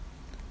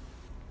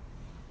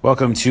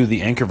Welcome to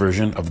the Anchor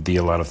version of the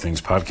A Lot of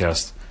Things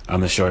podcast.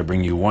 On this show, I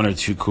bring you one or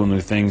two cool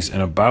new things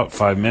in about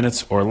 5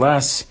 minutes or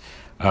less.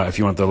 If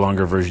you want the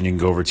longer version, you can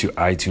go over to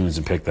iTunes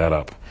and pick that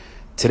up.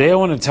 Today, I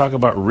want to talk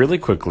about really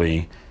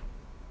quickly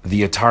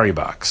the Atari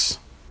box.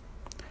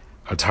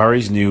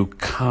 Atari's new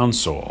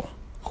console?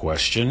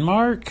 Question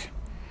mark?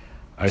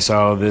 I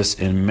saw this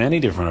in many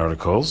different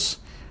articles.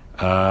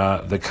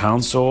 The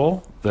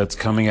console that's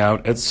coming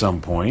out at some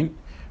point,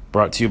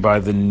 brought to you by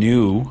the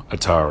new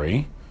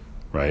Atari.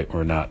 Right,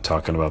 we're not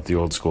talking about the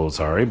old school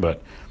Atari,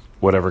 but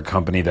whatever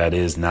company that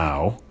is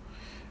now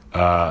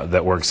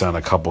that works on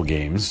a couple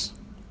games.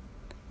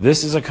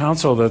 This is a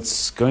console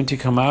that's going to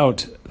come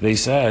out, they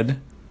said,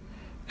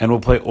 and will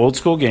play old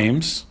school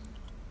games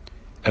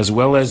as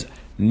well as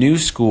new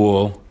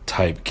school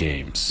type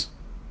games.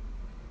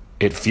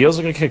 It feels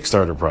like a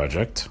Kickstarter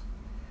project,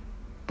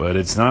 but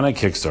it's not a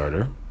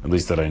Kickstarter, at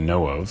least that I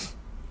know of.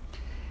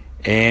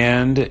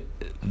 And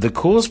the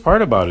coolest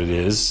part about it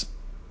is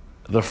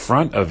the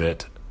front of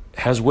it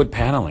has wood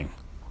paneling.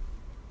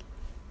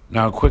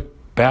 Now, a quick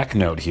back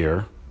note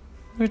here,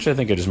 which I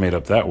think I just made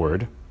up that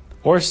word,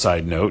 or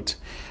side note.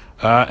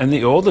 In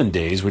the olden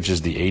days, which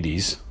is the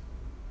 80s,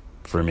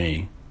 for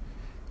me,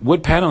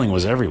 wood paneling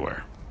was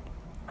everywhere.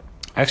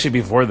 Actually,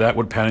 before that,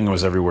 wood paneling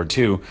was everywhere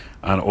too,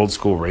 on old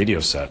school radio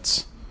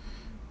sets.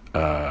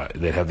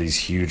 They'd have these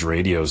huge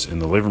radios in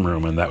the living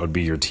room, and that would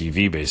be your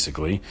TV,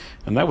 basically.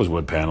 And that was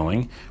wood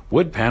paneling.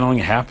 Wood paneling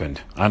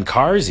happened on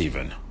cars,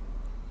 even.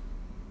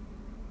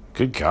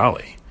 Good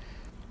golly.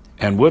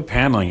 And wood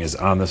paneling is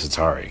on this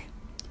Atari.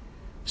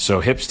 So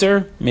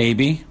hipster,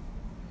 maybe.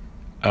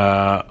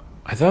 I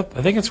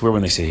think it's weird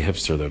when they say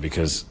hipster, though,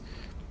 because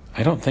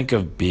I don't think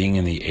of being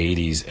in the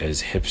 80s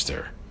as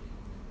hipster.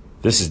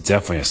 This is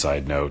definitely a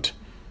side note.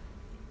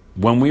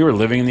 When we were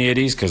living in the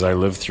 80s, because I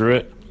lived through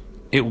it,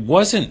 it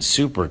wasn't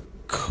super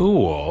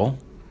cool.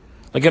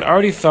 Like, it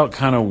already felt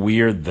kind of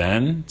weird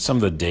then, some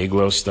of the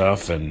Dayglow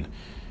stuff, and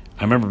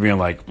I remember being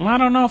like, I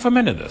don't know if I'm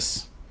into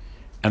this.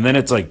 And then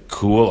it's like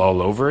cool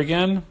all over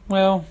again.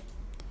 Well,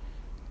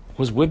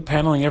 was wood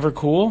paneling ever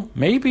cool?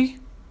 Maybe.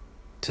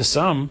 To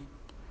some.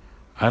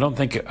 I don't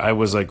think I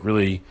was like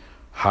really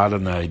hot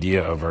on the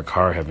idea of our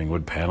car having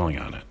wood paneling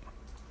on it.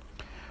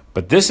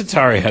 But this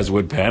Atari has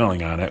wood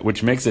paneling on it,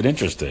 which makes it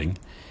interesting.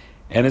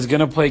 And is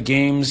going to play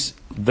games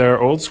that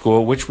are old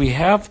school, which we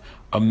have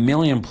a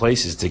million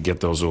places to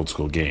get those old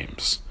school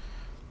games.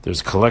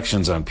 There's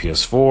collections on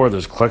PS4.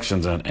 There's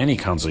collections on any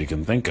console you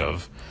can think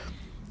of.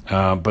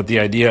 But the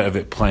idea of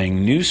it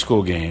playing new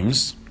school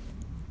games,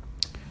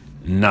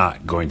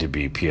 not going to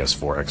be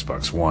PS4,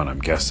 Xbox One, I'm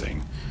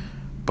guessing.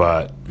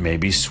 But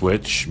maybe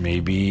Switch,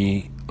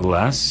 maybe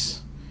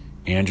less.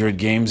 Android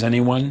games,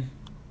 anyone?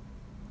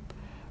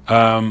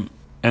 And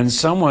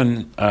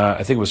someone,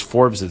 I think it was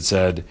Forbes, that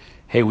said,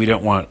 hey, we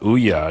don't want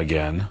Ouya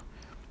again.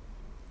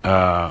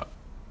 Or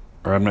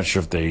I'm not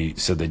sure if they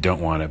said they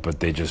don't want it, but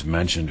they just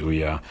mentioned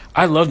Ouya.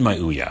 I loved my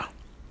Ouya.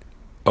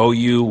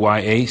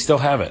 Ouya, still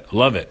have it.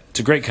 Love it.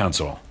 It's a great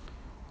console.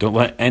 Don't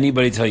let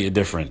anybody tell you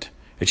different.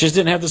 It just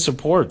didn't have the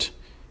support.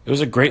 It was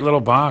a great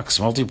little box,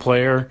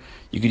 multiplayer.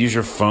 You could use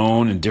your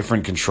phone and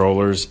different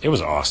controllers. It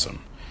was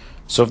awesome.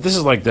 So if this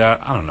is like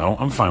that, I don't know.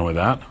 I'm fine with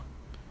that.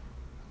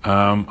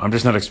 I'm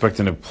just not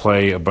expecting to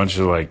play a bunch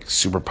of like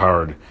super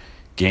powered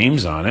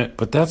games on it,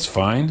 but that's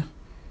fine.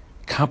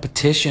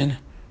 Competition.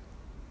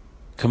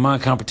 Come on,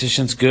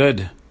 competition's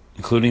good,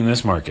 including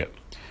this market.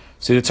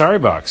 So the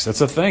Atari box,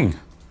 that's a thing.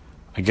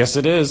 I guess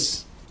it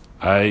is.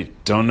 I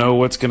don't know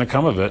what's going to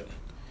come of it.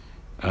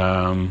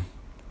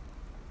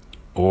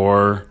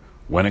 Or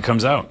when it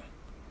comes out.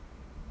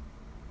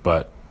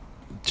 But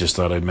just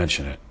thought I'd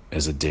mention it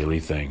as a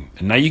daily thing.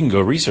 And now you can go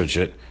research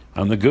it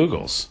on the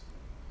Googles.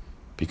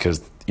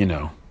 Because,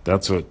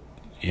 that's what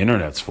the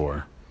internet's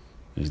for.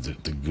 Is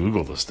to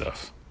Google the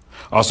stuff.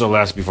 Also,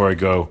 last before I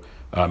go,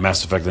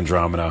 Mass Effect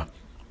Andromeda.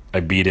 I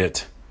beat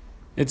it.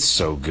 It's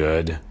so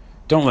good.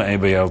 Don't let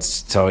anybody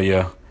else tell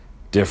you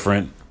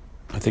different.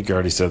 I think I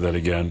already said that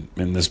again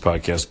in this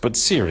podcast. But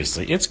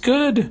seriously, it's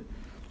good.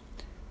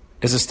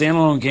 As a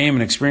standalone game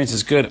and experience,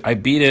 is good. I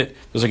beat it.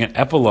 There's like an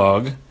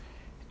epilogue.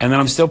 And then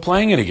I'm still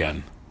playing it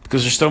again.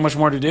 Because there's so much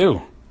more to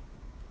do.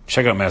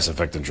 Check out Mass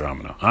Effect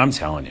Andromeda. I'm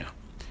telling you.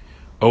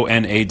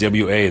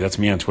 ONAWA. That's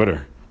me on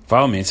Twitter.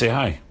 Follow me and say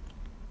hi.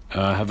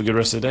 Have a good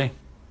rest of the day.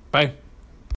 Bye.